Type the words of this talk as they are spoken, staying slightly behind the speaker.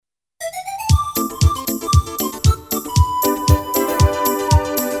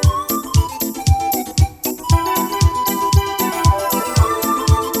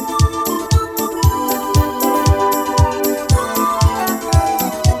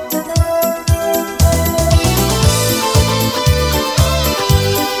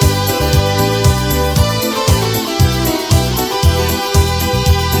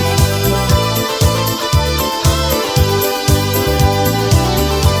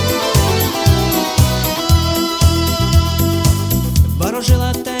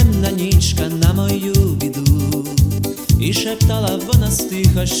шептала вона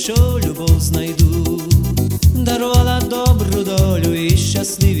стиха, що любов знайду, дарувала добру долю і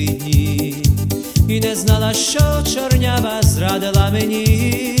щасливі дні, і не знала, що чорнява зрадила мені.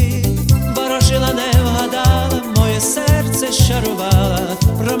 Ворожила, не вгадала, моє серце щарувала,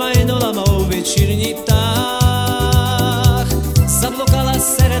 промайнула, мов вечірній птах. Заблукала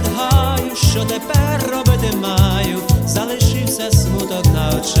серед гаю, що тепер робити маю, залишився смуток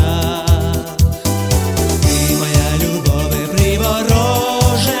на очах. Ти, моя любове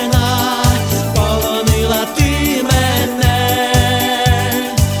приворожена, полонила ти мене.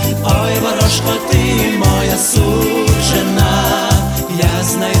 Ой, ворожко, ти моя суджена, я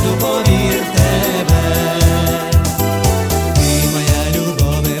знайду, повір, тебе. Ти, моя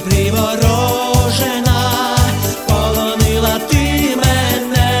любове приворожена, полонила ти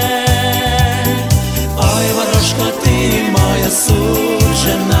мене. Ой, ворожко, ти моя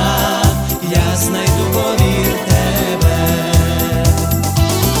суджена, я знайду, повір, тебе.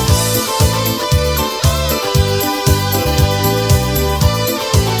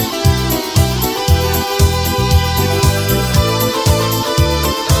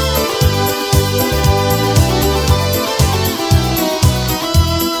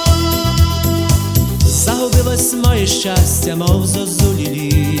 Загубилось моє щастя, мов зозулі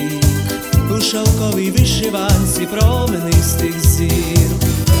лік, у шовковій вишиванці променистих зір.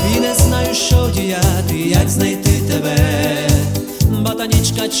 І не знаю, що діяти, як знайти тебе, бо та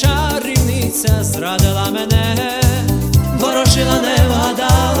нічка чарівниця зрадила мене. Ворожила, не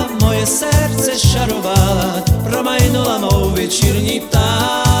вгадала, моє серце щарувала, промайнула, мов вечірній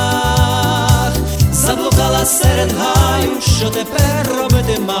птах. Заблукала серед гаю, що тепер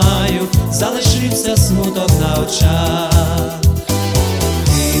робити маю, залишився смуток на очах.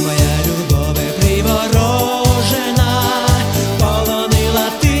 Ти, моя любове приворожена, полонила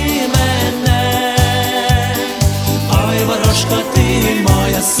ти мене. Ой, ворожко, ти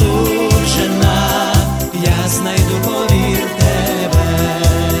моя суджена, я знайду, повір, тебе.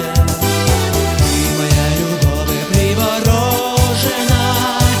 Ти, моя любове приворожена,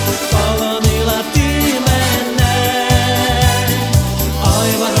 полонила ти мене.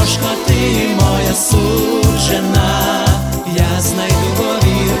 Ой, ворожко, ти моя суджена, я знайду,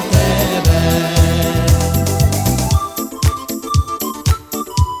 повір, тебе.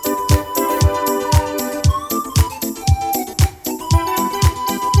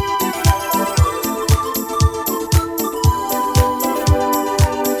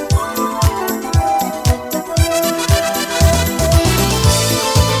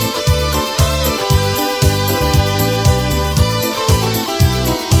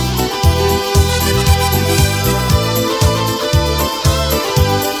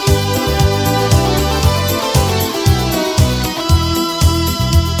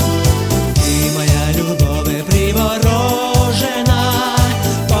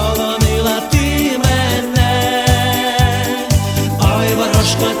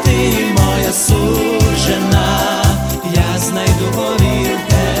 Ти моя суджена.